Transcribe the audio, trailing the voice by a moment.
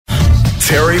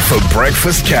Terry for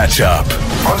breakfast catch-up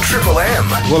on Triple M.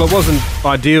 Well, it wasn't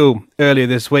ideal earlier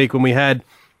this week when we had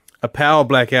a power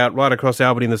blackout right across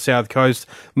Albany in the south coast.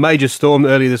 Major storm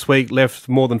earlier this week left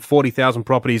more than 40,000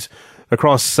 properties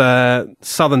across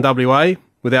southern WA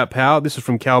without power. This is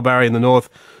from Kalbarri in the north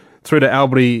through to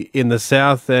Albany in the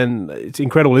south. And it's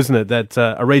incredible, isn't it, that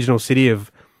a regional city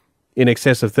of in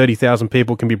excess of 30,000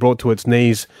 people can be brought to its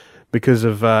knees because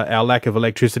of our lack of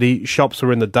electricity. Shops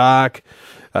were in the dark.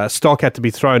 Stock had to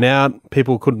be thrown out.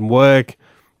 People couldn't work.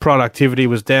 Productivity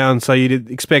was down. So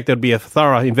you'd expect there'd be a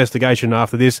thorough investigation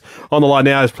after this. On the line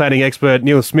now is planning expert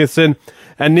Neil Smithson.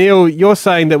 And Neil, you're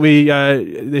saying that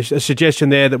there's a suggestion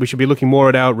there that we should be looking more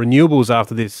at our renewables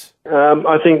after this.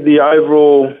 I think the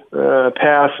overall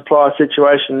power supply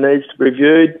situation needs to be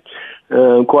reviewed.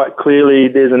 Quite clearly,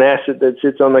 there's an asset that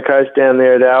sits on the coast down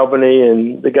there at Albany,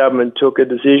 and the government took a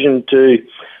decision to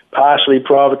partially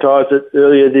privatise it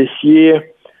earlier this year.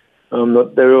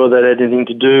 Not sure that had anything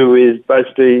to do with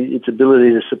basically its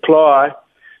ability to supply,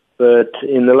 but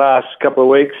in the last couple of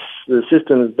weeks, the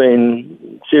system has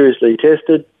been seriously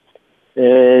tested,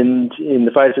 and in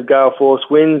the face of gale force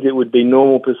winds, it would be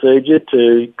normal procedure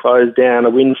to close down a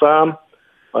wind farm.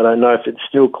 I don't know if it's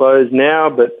still closed now,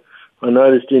 but I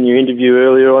noticed in your interview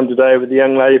earlier on today with the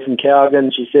young lady from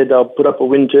Calgary, she said, I'll put up a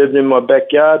wind turbine in my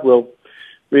backyard. Well,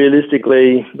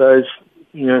 realistically, those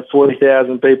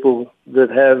 40,000 people that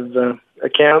have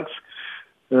accounts,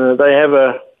 they have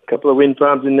a couple of wind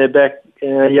farms in their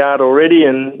backyard already,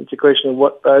 and it's a question of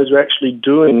what those are actually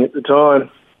doing at the time.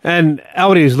 And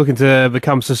Albany is looking to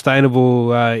become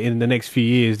sustainable in the next few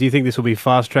years. Do you think this will be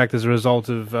fast-tracked as a result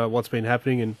of what's been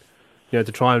happening and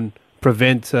to try and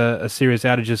prevent a serious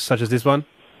outages such as this one?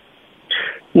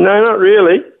 No, not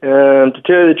really. To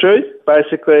tell you the truth,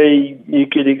 basically you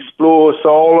could explore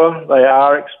solar. They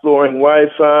are exploring wave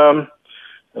farm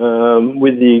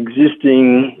with the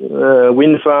existing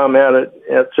wind farm out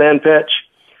at Sandpatch.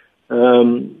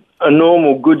 A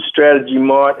normal good strategy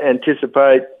might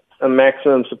anticipate a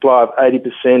maximum supply of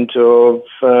 80%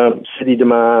 of city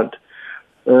demand.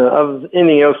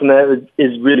 Anything else than that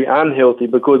is really unhealthy,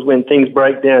 because when things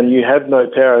break down, you have no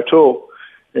power at all.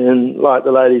 And like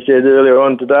the lady said earlier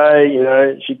on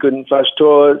today, she couldn't flush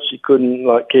toilets, she couldn't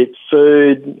keep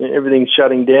food, everything's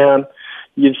shutting down.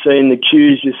 You've seen the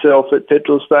queues yourself at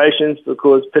petrol stations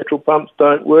because petrol pumps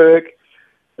don't work.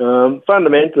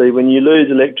 Fundamentally, when you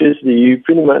lose electricity, you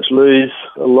pretty much lose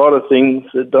a lot of things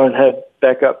that don't have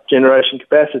backup generation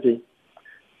capacity.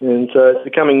 And so it's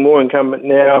becoming more incumbent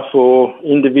now for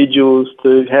individuals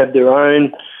to have their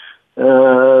own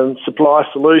supply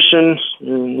solutions.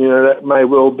 And, that may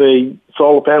well be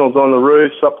solar panels on the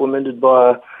roof, supplemented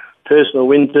by a personal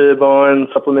wind turbine,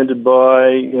 supplemented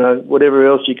by whatever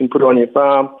else you can put on your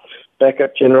farm,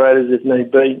 backup generators if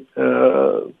need be.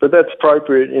 But that's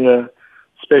appropriate in a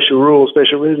special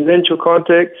residential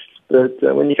context. But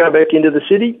when you come back into the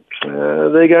city,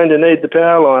 they're going to need the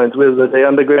power lines, whether they're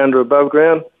underground or above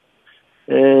ground,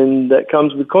 and that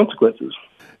comes with consequences.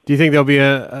 Do you think there'll be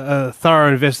a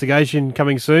thorough investigation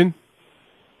coming soon?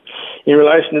 In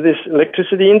relation to this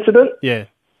electricity incident? Yeah.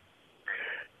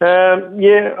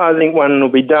 I think one will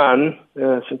be done.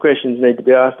 Some questions need to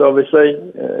be asked, obviously,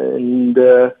 and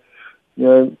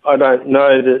I don't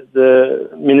know that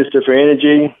the Minister for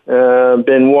Energy,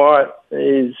 Ben White,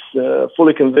 is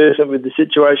fully conversant with the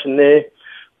situation there,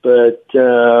 but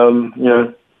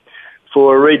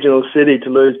for a regional city to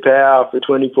lose power for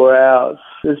 24 hours,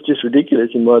 it's just ridiculous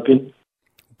in my opinion.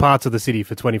 Parts of the city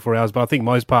for 24 hours, but I think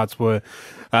most parts were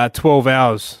 12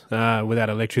 hours without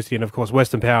electricity. And of course,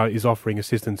 Western Power is offering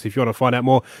assistance. If you want to find out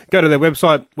more, go to their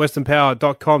website,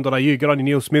 westernpower.com.au. Good on you,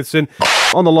 Neil Smithson.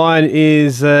 On the line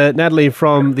is Natalie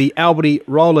from the Albany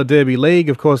Roller Derby League.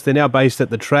 Of course, they're now based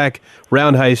at the track,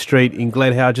 Roundhay Street in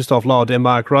Glenhow, just off Lower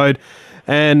Denmark Road.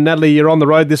 And Natalie, you're on the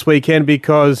road this weekend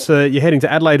because you're heading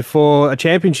to Adelaide for a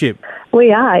championship.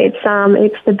 We are. It's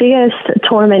the biggest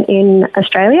tournament in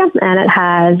Australia, and it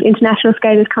has international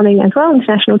skaters coming as well,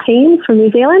 international teams from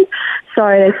New Zealand. So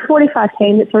there's 45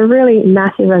 teams. It's a really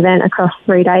massive event across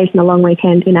 3 days and a long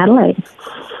weekend in Adelaide.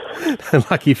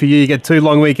 Lucky for you get 2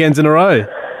 long weekends in a row.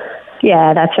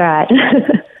 Yeah, that's right.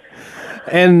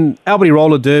 And Albany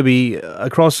Roller Derby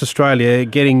across Australia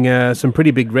getting some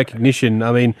pretty big recognition.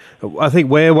 I mean, I think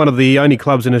we're one of the only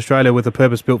clubs in Australia with a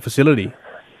purpose-built facility.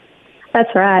 That's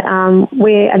right.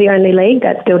 We are the only league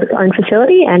that's built its own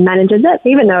facility and manages it.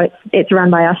 Even though it's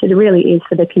run by us, it really is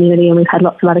for the community, and we've had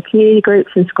lots of other community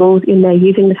groups and schools in there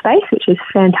using the space, which is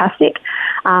fantastic.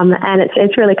 And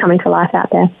it's really coming to life out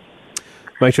there.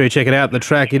 Make sure you check it out. The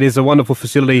track, it is a wonderful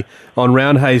facility on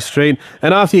Roundhay Street.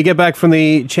 And after you get back from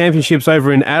the championships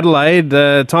over in Adelaide,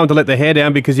 time to let the hair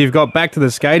down because you've got back to the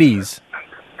skaties.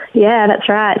 Yeah, that's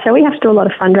right. So we have to do a lot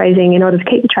of fundraising in order to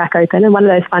keep the track open, and one of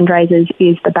those fundraisers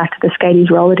is the Back to the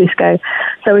Skaties roller disco.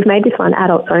 So we've made this one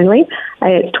adults only.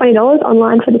 It's $20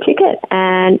 online for the ticket,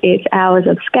 and it's hours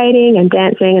of skating and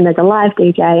dancing, and there's a live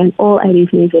DJ and all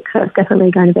 80s music, so it's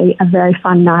definitely going to be a very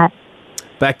fun night.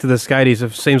 Back to the skaties.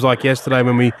 It seems like yesterday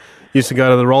when we used to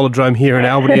go to the rollerdrome here in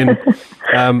Albany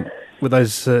and with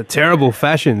those terrible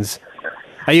fashions.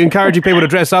 Are you encouraging people to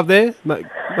dress up there?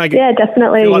 Yeah,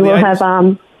 definitely.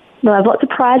 Like We'll have lots of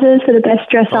prizes for the best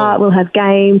dress up. We'll have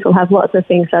games. We'll have lots of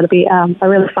things. So it'll be a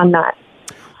really fun night.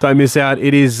 Don't miss out.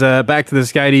 It is Back to the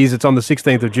Skaties. It's on the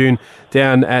 16th of June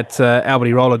down at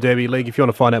Albany Roller Derby League. If you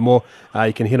want to find out more,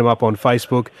 you can hit them up on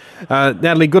Facebook.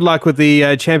 Natalie, good luck with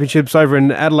the championships over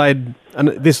in Adelaide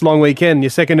this long weekend. You're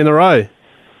second in a row.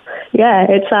 Yeah,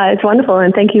 it's wonderful,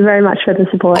 and thank you very much for the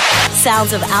support.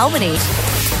 Sounds of Albany.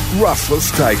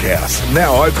 Rustlers Steakhouse,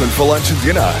 now open for lunch and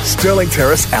dinner. Sterling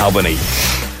Terrace, Albany.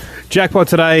 Jackpot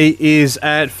today is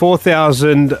at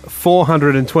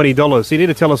 $4,420. So you need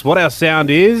to tell us what our sound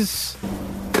is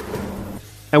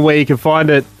and where you can find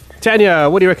it. Tanya,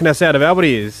 what do you reckon our Sound of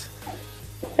Albany is?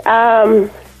 The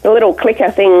little clicker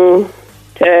thing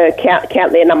to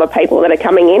count the number of people that are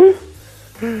coming in.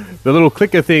 The little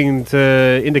clicker thing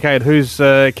to indicate who's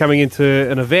coming into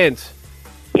an event.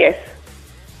 Yes.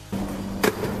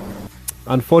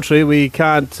 Unfortunately, we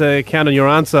can't count on your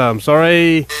answer. I'm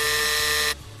sorry.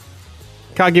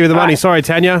 Can't give you the money. Sorry,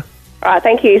 Tanya. All right,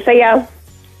 thank you. See ya.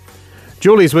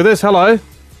 Julie's with us. Hello.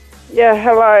 Yeah,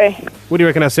 hello. What do you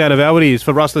reckon our Sound of Albany is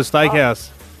for Rustlers Steakhouse?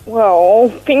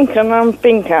 Well, I'm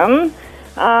thinking,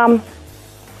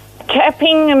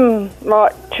 tapping and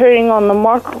like turning on the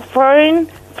microphone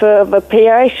for the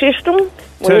PA system,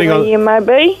 whatever you may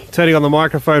be. Turning on the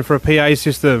microphone for a PA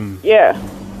system. Yeah.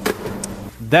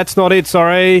 That's not it,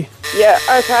 sorry. Yeah,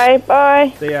 okay,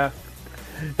 bye. See ya.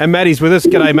 And Maddie's with us.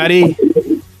 G'day, Maddie.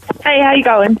 Hey, how you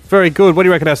going? Very good. What do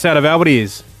you reckon our Sound of Albany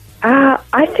is?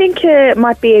 I think it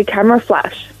might be a camera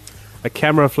flash. A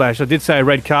camera flash. I did say a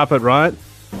red carpet, right?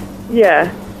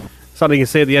 Yeah. Something you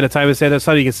can see at the entertainment centre.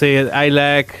 Something you can see at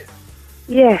ALAC.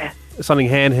 Yeah. Something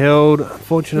handheld.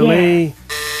 Unfortunately. Yeah.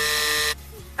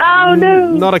 Oh,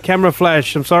 no. Not a camera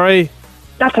flash. I'm sorry.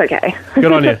 That's okay.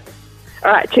 Good on you.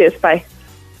 All right, cheers. Bye.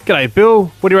 G'day,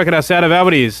 Bill. What do you reckon our Sound of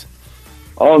Albany is?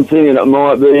 I'm thinking it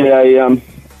might be a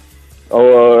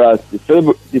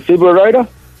defibrillator.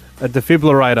 A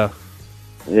defibrillator.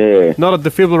 Yeah. Not a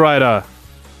defibrillator.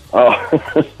 Oh.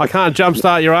 I can't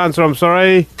jumpstart your answer, I'm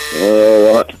sorry.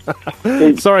 All right.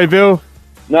 Sorry, Bill.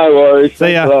 No worries.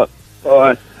 See ya.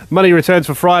 Bye. Money returns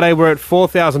for Friday. We're at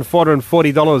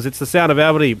 $4,440. It's the Sound of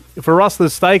Albany for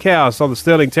Rustlers Steakhouse on the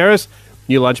Sterling Terrace.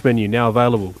 New lunch menu now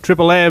available. Triple M.